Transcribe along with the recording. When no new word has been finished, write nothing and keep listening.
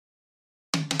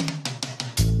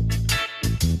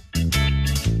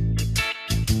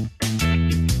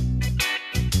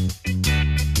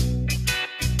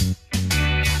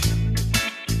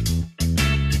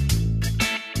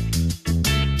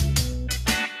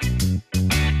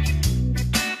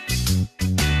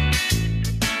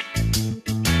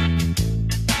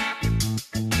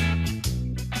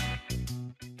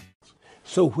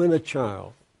So when a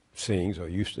child sings, or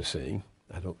used to sing,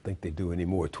 I don't think they do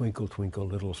anymore, "Twinkle, twinkle,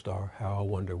 little star, how I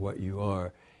wonder what you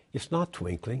are," it's not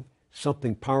twinkling.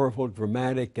 Something powerful,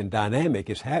 dramatic, and dynamic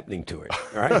is happening to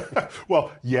it, right?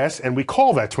 Well, yes, and we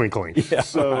call that twinkling. Yeah,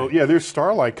 so, right. yeah, there's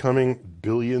starlight coming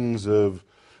billions of,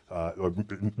 or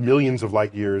millions of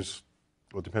light years,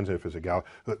 well, it depends if it's a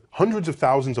galaxy, hundreds of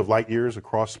thousands of light years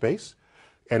across space,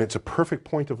 and it's a perfect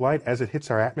point of light. As it hits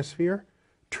our atmosphere,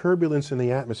 turbulence in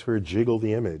the atmosphere jiggle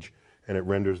the image, and it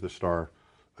renders the star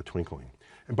a twinkling.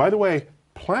 And by the way,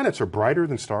 planets are brighter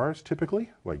than stars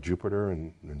typically, like Jupiter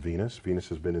and Venus. Venus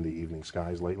has been in the evening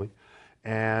skies lately.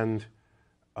 And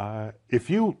if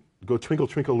you go "Twinkle,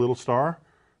 twinkle, little star,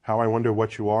 how I wonder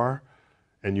what you are,"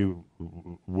 and you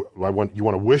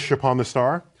want to wish upon the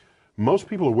star, most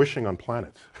people are wishing on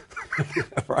planets.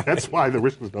 Right. That's why the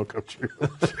wishes don't come true.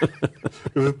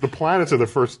 The planets are the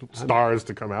first stars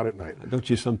to come out at night. Don't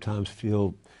you sometimes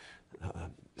feel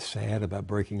sad about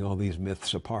breaking all these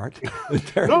myths apart?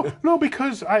 No,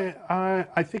 because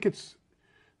I think it's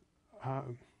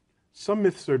some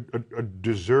myths are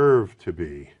deserve to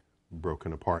be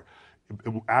broken apart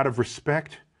out of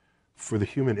respect for the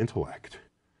human intellect.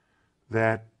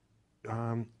 That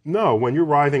no, when you're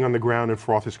writhing on the ground and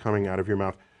froth is coming out of your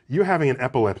mouth, you're having an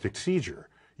epileptic seizure.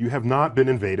 You have not been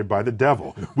invaded by the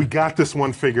devil. We got this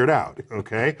one figured out,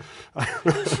 okay?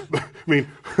 I mean,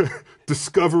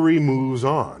 discovery moves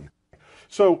on.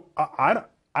 So I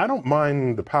don't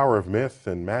mind the power of myth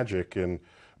and magic,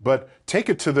 but take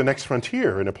it to the next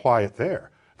frontier and apply it there.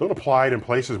 Don't apply it in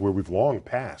places where we've long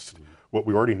passed what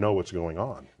we already know what's going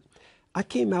on. I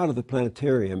came out of the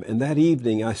planetarium, and that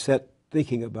evening I sat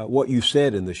thinking about what you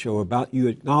said in the show about you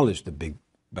acknowledged the Big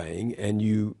Bang,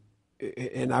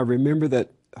 and I remember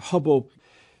that Hubble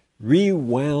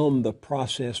rewound the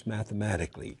process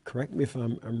mathematically, correct me if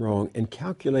I'm wrong, and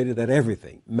calculated that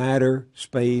everything, matter,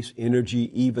 space,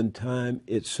 energy, even time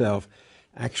itself,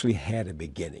 actually had a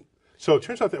beginning. So it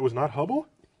turns out that was not Hubble,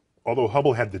 although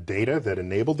Hubble had the data that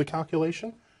enabled the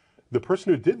calculation. The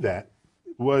person who did that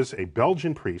was a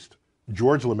Belgian priest,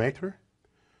 Georges Lemaitre.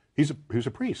 He's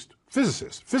a priest,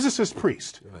 physicist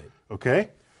priest. Right. Okay?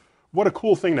 What a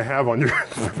cool thing to have on your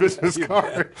business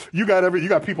card. You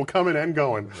got people coming and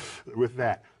going with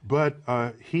that. But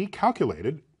he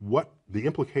calculated what the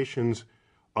implications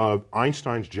of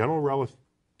Einstein's general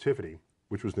relativity,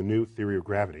 which was the new theory of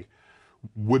gravity,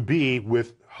 would be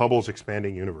with Hubble's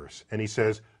expanding universe. And he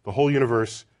says the whole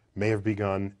universe may have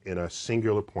begun in a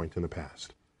singular point in the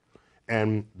past.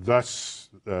 And thus,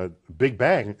 Big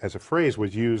Bang as a phrase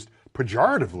was used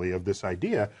pejoratively of this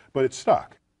idea, but it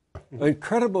stuck. An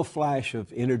incredible flash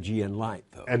of energy and light,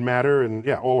 though. And matter, and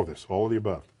yeah, all of this, all of the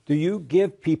above. Do you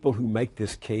give people who make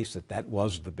this case that that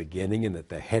was the beginning and that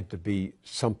there had to be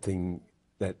something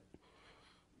that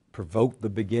provoked the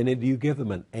beginning, do you give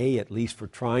them an A at least for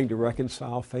trying to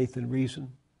reconcile faith and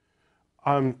reason?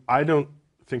 I don't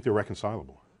think they're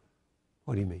reconcilable.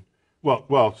 What do you mean?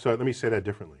 Well, so let me say that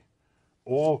differently.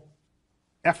 All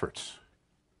efforts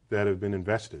that have been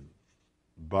invested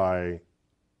by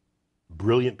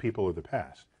brilliant people of the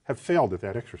past have failed at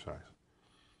that exercise.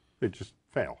 They just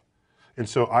fail. And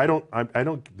so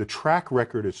the track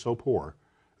record is so poor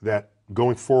that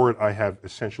going forward I have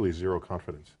essentially zero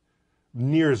confidence,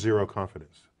 near zero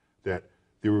confidence that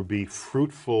there will be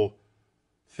fruitful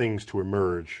things to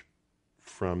emerge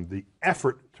from the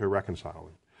effort to reconcile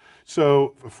them.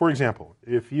 So, for example,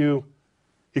 if you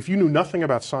knew nothing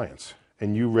about science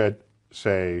and you read,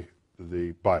 say,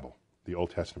 the Bible, the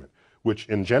Old Testament, which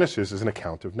in Genesis is an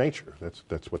account of nature.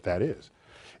 That's what that is.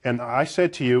 And I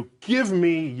said to you, give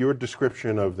me your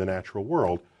description of the natural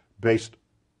world based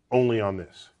only on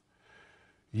this.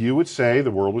 You would say the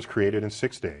world was created in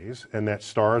 6 days and that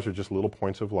stars are just little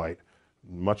points of light,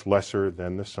 much lesser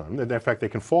than the sun. And in fact, they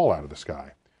can fall out of the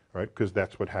sky, right? Because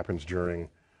that's what happens during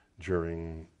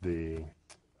the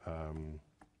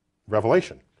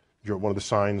Revelation. One of the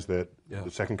signs that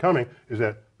the second coming is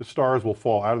that the stars will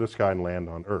fall out of the sky and land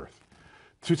on Earth.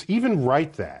 To even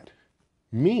write that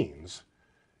means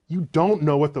you don't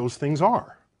know what those things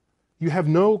are. You have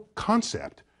no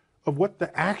concept of what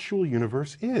the actual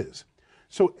universe is.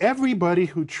 So everybody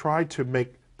who tried to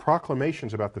make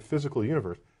proclamations about the physical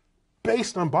universe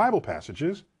based on Bible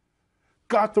passages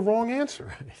got the wrong answer.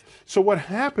 Right. So what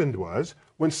happened was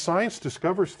when science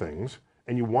discovers things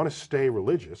and you want to stay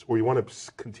religious or you want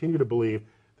to continue to believe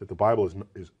that the Bible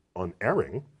is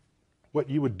unerring, what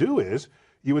you would do is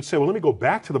you would say, well, let me go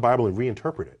back to the Bible and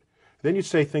reinterpret it. Then you'd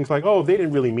say things like, oh, they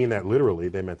didn't really mean that literally,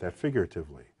 they meant that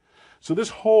figuratively. So this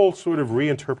whole sort of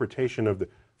reinterpretation of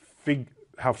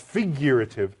how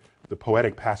figurative the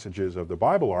poetic passages of the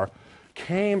Bible are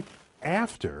came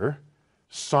after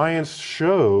science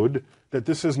showed that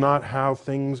this is not how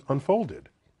things unfolded.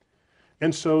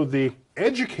 And so the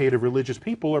educated religious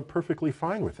people are perfectly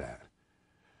fine with that.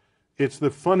 It's the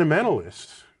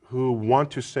fundamentalists who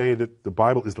want to say that the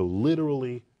Bible is the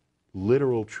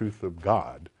literal truth of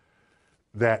God,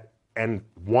 and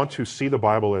want to see the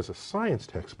Bible as a science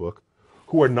textbook,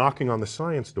 who are knocking on the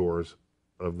science doors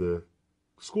of the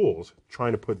schools,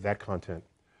 trying to put that content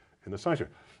in the science.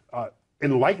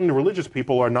 Enlightened religious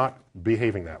people are not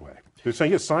behaving that way. They're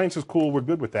saying, yes, science is cool, we're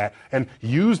good with that, and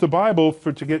use the Bible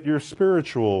to get your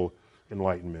spiritual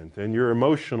enlightenment and your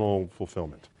emotional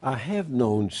fulfillment. I have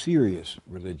known serious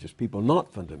religious people,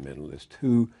 not fundamentalists,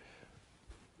 who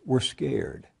were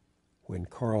scared when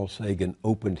Carl Sagan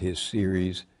opened his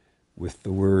series with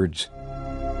the words,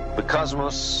 "The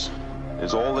cosmos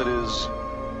is all that is,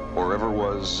 or ever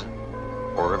was,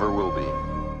 or ever will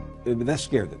be." That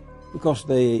scared them because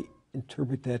they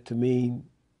interpret that to mean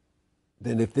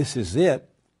then if this is it,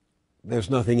 there's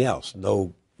nothing else,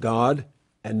 no God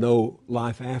and no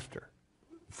life after.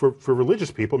 For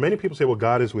religious people, many people say, well,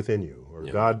 God is within you, or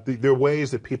God, there are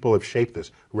ways that people have shaped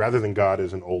this, rather than God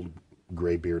as an old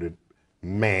gray-bearded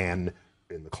man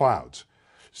in the clouds.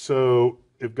 So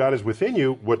if God is within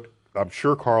you, what I'm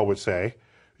sure Carl would say,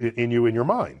 in your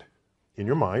mind,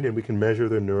 and we can measure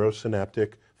the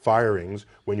neurosynaptic firings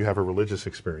when you have a religious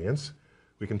experience.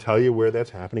 We can tell you where that's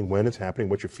happening, when it's happening,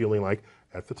 what you're feeling like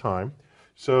at the time.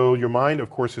 So your mind, of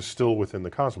course, is still within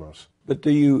the cosmos. But do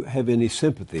you have any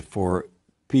sympathy for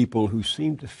people who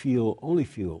seem to only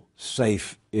feel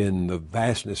safe in the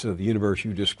vastness of the universe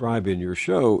you describe in your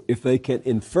show if they can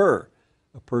infer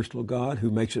a personal God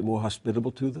who makes it more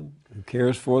hospitable to them, who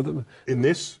cares for them? In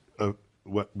this,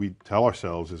 what we tell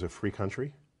ourselves is a free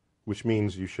country, which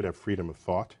means you should have freedom of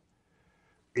thought.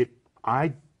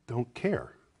 I don't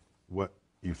care what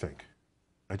you think.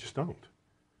 I just don't.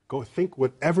 Go think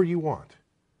whatever you want.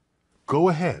 Go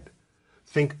ahead.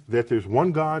 Think that there's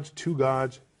one God, 2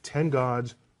 gods, 10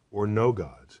 gods, or no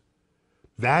gods.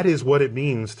 That is what it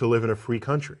means to live in a free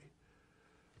country.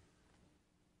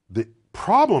 The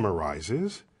problem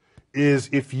arises is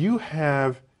if you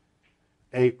have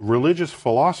a religious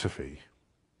philosophy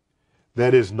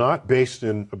that is not based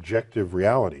in objective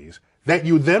realities that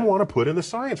you then want to put in the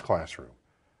science classroom.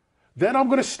 Then I'm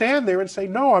going to stand there and say,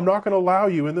 no, I'm not going to allow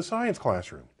you in the science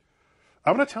classroom.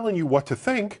 I'm not telling you what to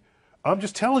think. I'm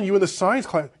just telling you in the science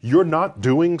class, you're not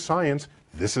doing science.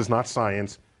 This is not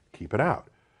science. Keep it out.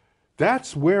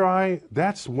 That's when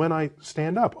I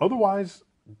stand up. Otherwise,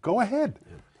 go ahead.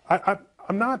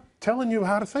 I'm not telling you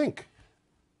how to think.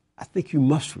 I think you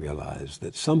must realize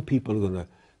that some people are going to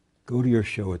go to your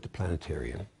show at the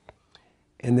planetarium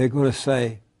and they're going to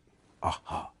say,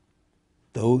 aha,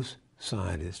 those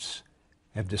scientists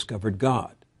have discovered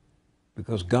God,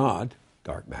 because God,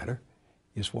 dark matter,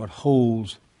 is what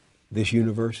holds this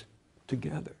universe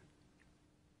together.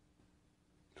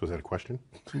 So is that a question?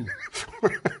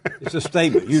 It's a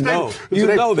statement. You know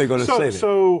they're going to say that.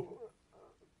 So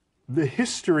the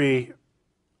history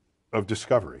of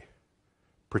discovery,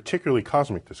 particularly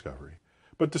cosmic discovery,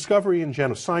 but discovery in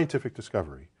general, scientific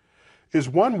discovery, is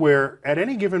one where at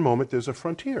any given moment there's a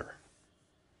frontier.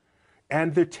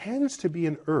 And there tends to be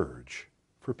an urge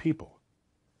for people,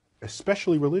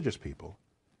 especially religious people,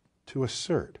 to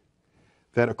assert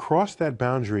that across that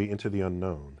boundary into the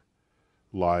unknown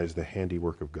lies the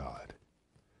handiwork of God.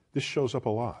 This shows up a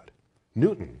lot.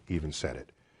 Newton even said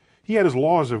it. He had his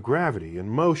laws of gravity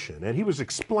and motion, and he was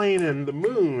explaining the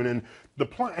moon and the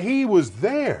planet. He was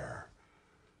there.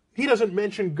 He doesn't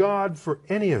mention God for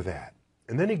any of that.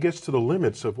 And then he gets to the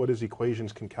limits of what his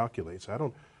equations can calculate.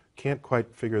 So can't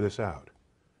quite figure this out.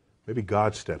 Maybe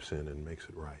God steps in and makes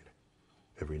it right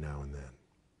every now and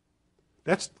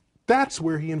then. That's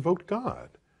where he invoked God.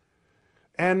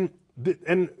 And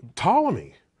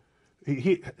Ptolemy,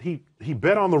 he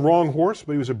bet on the wrong horse,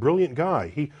 but he was a brilliant guy.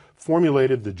 He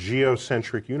formulated the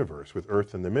geocentric universe with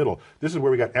Earth in the middle. This is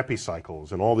where we got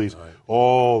epicycles and all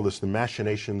the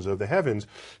machinations of the heavens.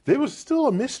 There was still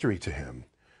a mystery to him.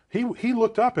 He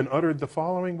looked up and uttered the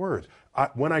following words: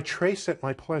 when I trace at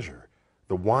my pleasure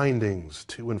the windings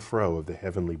to and fro of the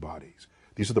heavenly bodies.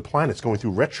 These are the planets going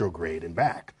through retrograde and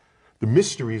back. The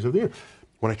mysteries of the earth.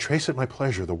 When I trace at my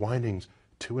pleasure the windings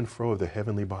to and fro of the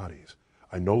heavenly bodies,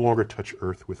 I no longer touch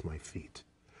earth with my feet.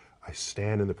 I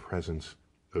stand in the presence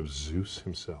of Zeus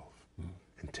himself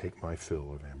and take my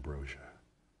fill of ambrosia.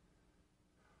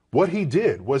 What he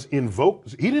did was he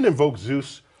didn't invoke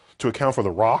Zeus to account for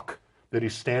the rock that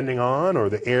he's standing on or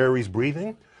the air he's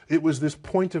breathing. It was this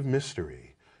point of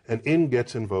mystery, and in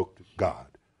gets invoked God.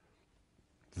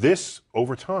 This,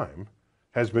 over time,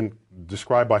 has been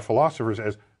described by philosophers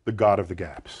as the God of the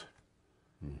gaps.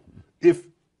 Mm-hmm.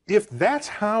 If that's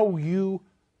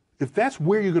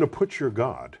where you're going to put your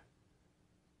God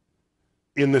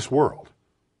in this world,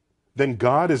 then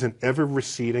God is an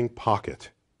ever-receding pocket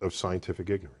of scientific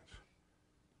ignorance.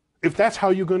 If that's how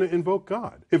you're going to invoke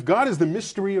God, if God is the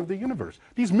mystery of the universe,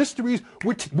 these mysteries,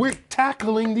 we're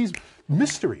tackling these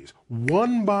mysteries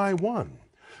one by one.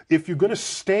 If you're going to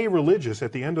stay religious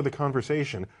at the end of the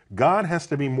conversation, God has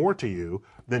to be more to you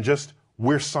than just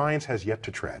where science has yet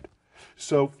to tread.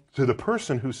 So to the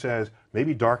person who says,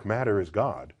 maybe dark matter is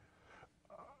God,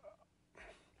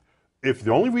 if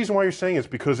the only reason why you're saying it's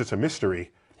because it's a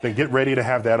mystery, then get ready to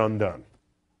have that undone.